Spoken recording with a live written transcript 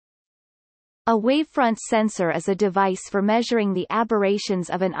A wavefront sensor is a device for measuring the aberrations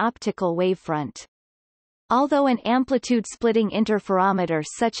of an optical wavefront. Although an amplitude-splitting interferometer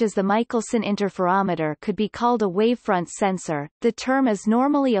such as the Michelson interferometer could be called a wavefront sensor, the term is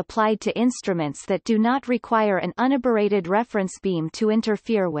normally applied to instruments that do not require an unaberrated reference beam to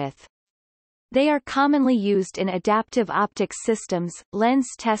interfere with. They are commonly used in adaptive optics systems, lens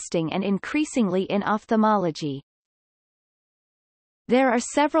testing and increasingly in ophthalmology. There are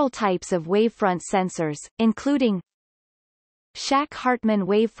several types of wavefront sensors, including Schack-Hartmann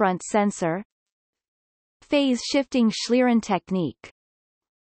wavefront sensor, phase-shifting Schlieren technique,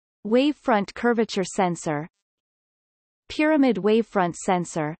 wavefront curvature sensor, pyramid wavefront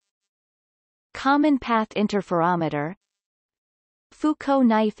sensor, common path interferometer, Foucault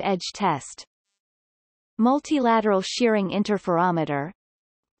knife edge test, multilateral shearing interferometer,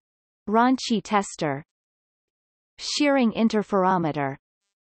 Röntgen tester, shearing interferometer.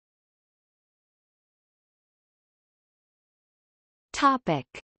 Topic.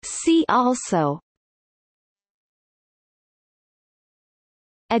 See also: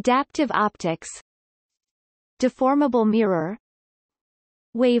 adaptive optics, deformable mirror,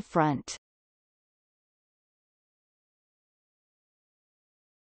 wavefront.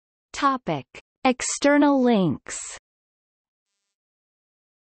 Topic. External links.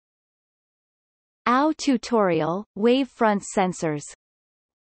 AU tutorial, wavefront sensors.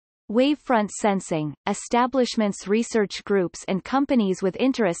 Wavefront sensing, establishments, research groups and companies with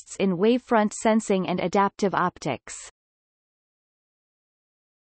interests in wavefront sensing and adaptive optics.